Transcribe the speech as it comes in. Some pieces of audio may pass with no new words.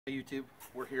Hey YouTube,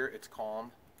 we're here, it's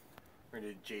calm. We're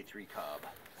going to do J-3 Cub.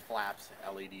 Flaps,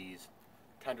 LEDs,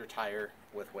 Tundra tire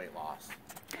with weight loss.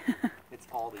 It's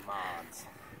all the mods.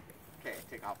 Okay,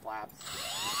 take off flaps.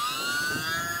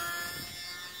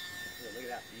 Look at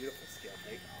that beautiful scale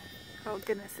takeoff. Oh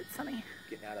goodness, it's sunny.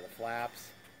 Getting out of the flaps.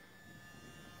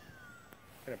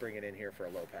 I'm going to bring it in here for a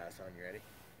low pass on. You ready?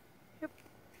 Yep.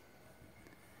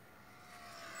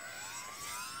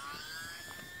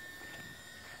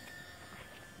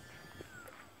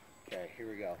 Okay, here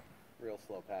we go. Real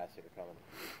slow pass here coming.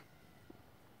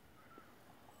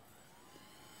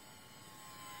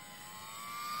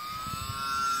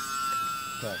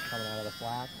 Okay, coming out of the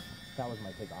flaps. That was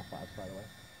my takeoff flaps, by the way.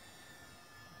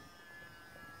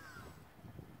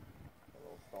 A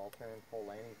little stall turn, full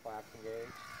landing flaps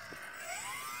engaged.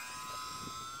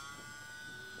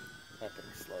 That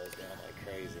thing slows down like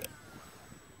crazy.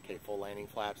 Okay, full landing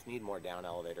flaps. Need more down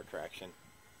elevator correction.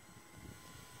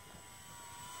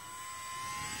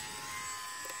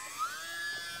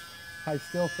 I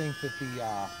still think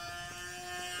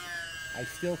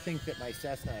that my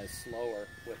Cessna is slower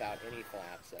without any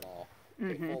flaps at all.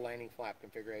 Okay, full landing flap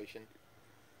configuration.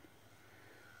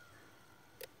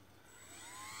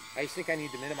 I just think I need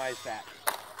to minimize that.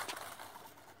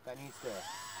 That needs to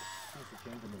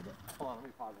change a little bit. Hold on, let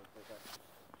me pause it for a second.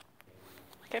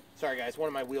 Okay. Sorry guys, one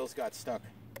of my wheels got stuck.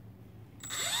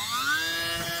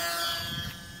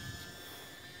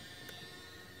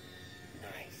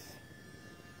 Nice.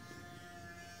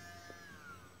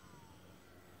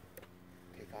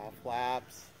 Take off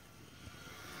flaps.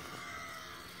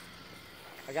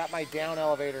 I got my down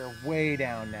elevator way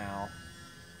down now.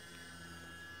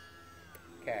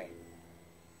 Okay.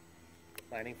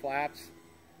 Landing flaps.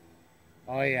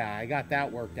 Oh yeah, I got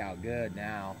that worked out good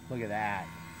now. Look at that.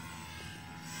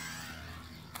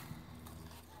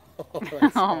 Oh,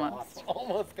 Almost.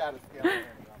 Almost got a scale landing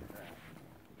on the ground.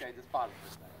 Okay, just pause it for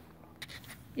a second.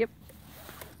 Yep.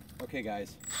 Okay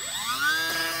guys.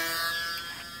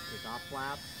 Take off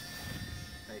flaps.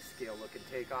 Nice scale looking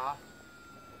takeoff.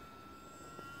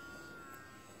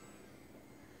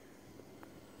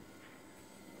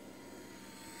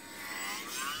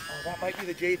 Oh, that might be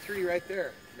the J-3 right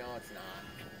there. No, it's not.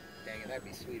 Dang it, that'd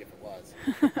be sweet if it was.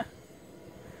 Okay,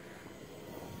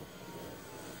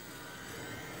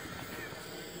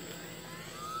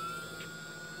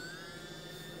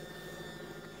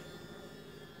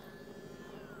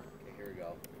 here we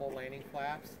go. Full landing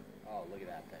flaps. Oh, look at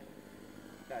that thing.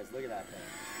 Guys, look at that thing.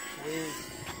 Sweet.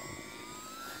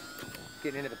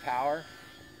 Getting into the power.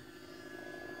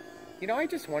 You know, I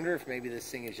just wonder if maybe this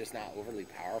thing is just not overly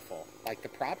powerful. Like, the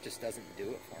prop just doesn't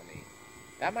do it for me.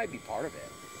 That might be part of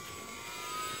it.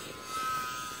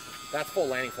 That's full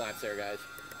landing flaps there, guys.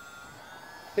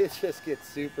 It just gets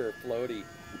super floaty.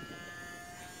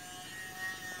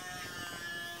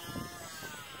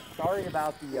 Sorry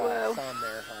about the sun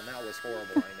there, hon. That was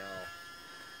horrible, I know.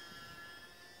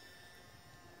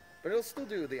 But it'll still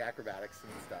do the acrobatics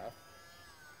and stuff.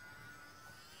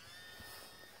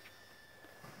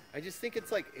 I just think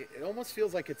it's like, it almost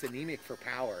feels like it's anemic for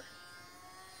power.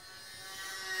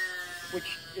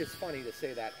 Which is funny to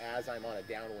say that as I'm on a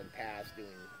downwind pass doing,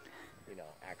 you know,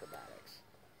 acrobatics.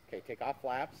 Okay, take off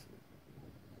flaps.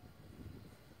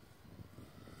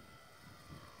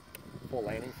 Full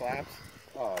landing flaps.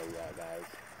 Oh yeah, guys.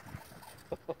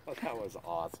 That was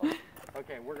awesome.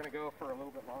 Okay, we're gonna go for a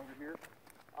little bit longer here.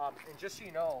 And just so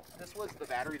you know, this was the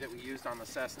battery that we used on the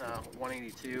Cessna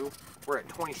 182. We're at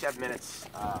 27 minutes,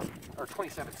 or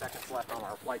 27 seconds left on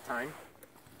our flight time.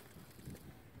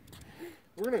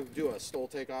 We're gonna do a stall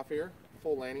takeoff here.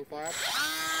 Full landing flap.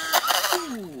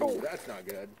 Ooh, that's not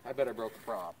good. I bet I broke the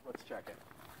prop. Let's check it.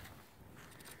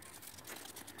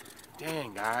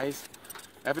 Dang, guys.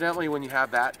 Evidently, when you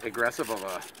have that aggressive of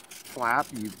a flap,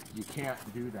 you can't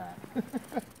do that.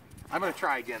 I'm gonna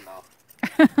try again though.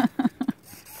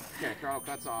 Okay, throttle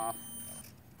cuts off.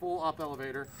 Full up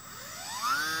elevator.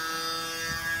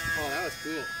 Oh, that was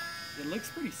cool. It looks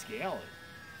pretty scaled.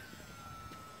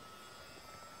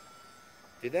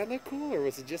 Did that look cool, or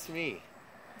was it just me?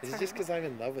 Is it just because I'm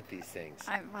in love with these things?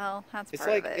 Well, that's It's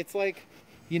part like of it. it's like,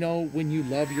 you know, when you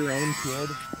love your own kid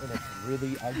and it's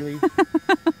really ugly,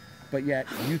 but yet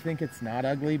you think it's not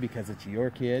ugly because it's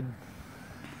your kid.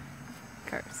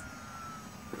 Of course.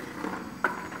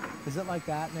 Is it like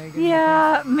that, Megan?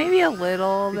 Yeah, maybe a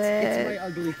little bit. It's my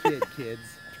ugly kid, kids.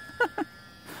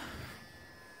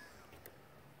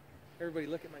 Everybody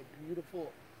look at my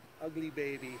beautiful, ugly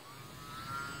baby.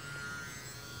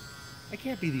 I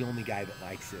can't be the only guy that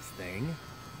likes this thing.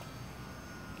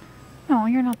 No,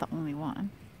 you're not the only one.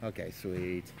 Okay,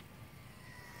 sweet.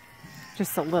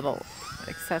 Just a little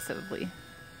excessively.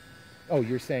 Oh,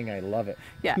 you're saying I love it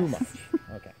Yes. too much.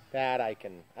 Okay, that I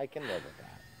can live with that.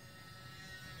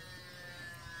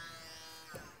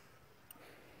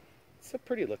 It's a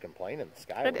pretty looking plane in the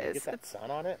sky. It When you is. get that sun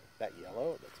on it, that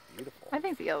yellow, it looks beautiful. I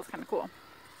think the yellow's kind of cool.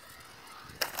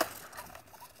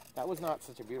 That was not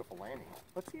such a beautiful landing.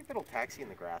 Let's see if it'll taxi in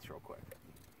the grass real quick.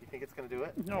 You think it's going to do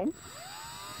it? No.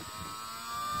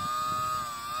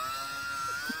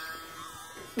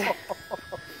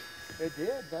 It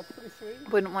did. That's pretty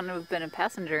sweet. Wouldn't want to have been a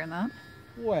passenger in that.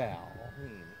 Well, I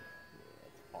mean,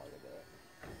 that's part of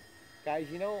it. Guys,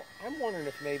 you know, I'm wondering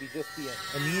if maybe just the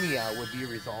anemia would be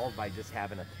resolved by just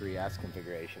having a 3S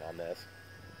configuration on this.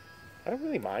 I don't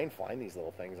really mind flying these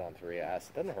little things on 3S.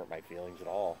 It doesn't hurt my feelings at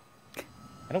all.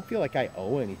 I don't feel like I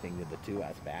owe anything to the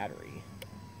 2S battery.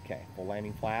 Okay, full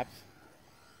landing flaps.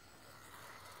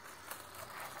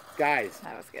 Guys,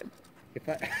 That was good.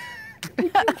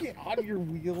 if I get on your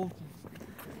wheels,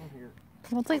 here.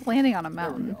 Well, it's like landing on a There we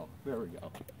mountain. go. There we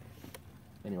go.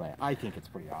 Anyway, I think it's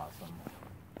pretty awesome.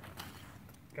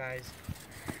 Guys,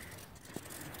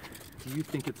 do you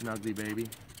think it's an ugly baby?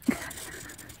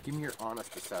 Give me your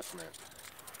honest assessment.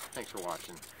 Thanks for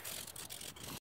watching.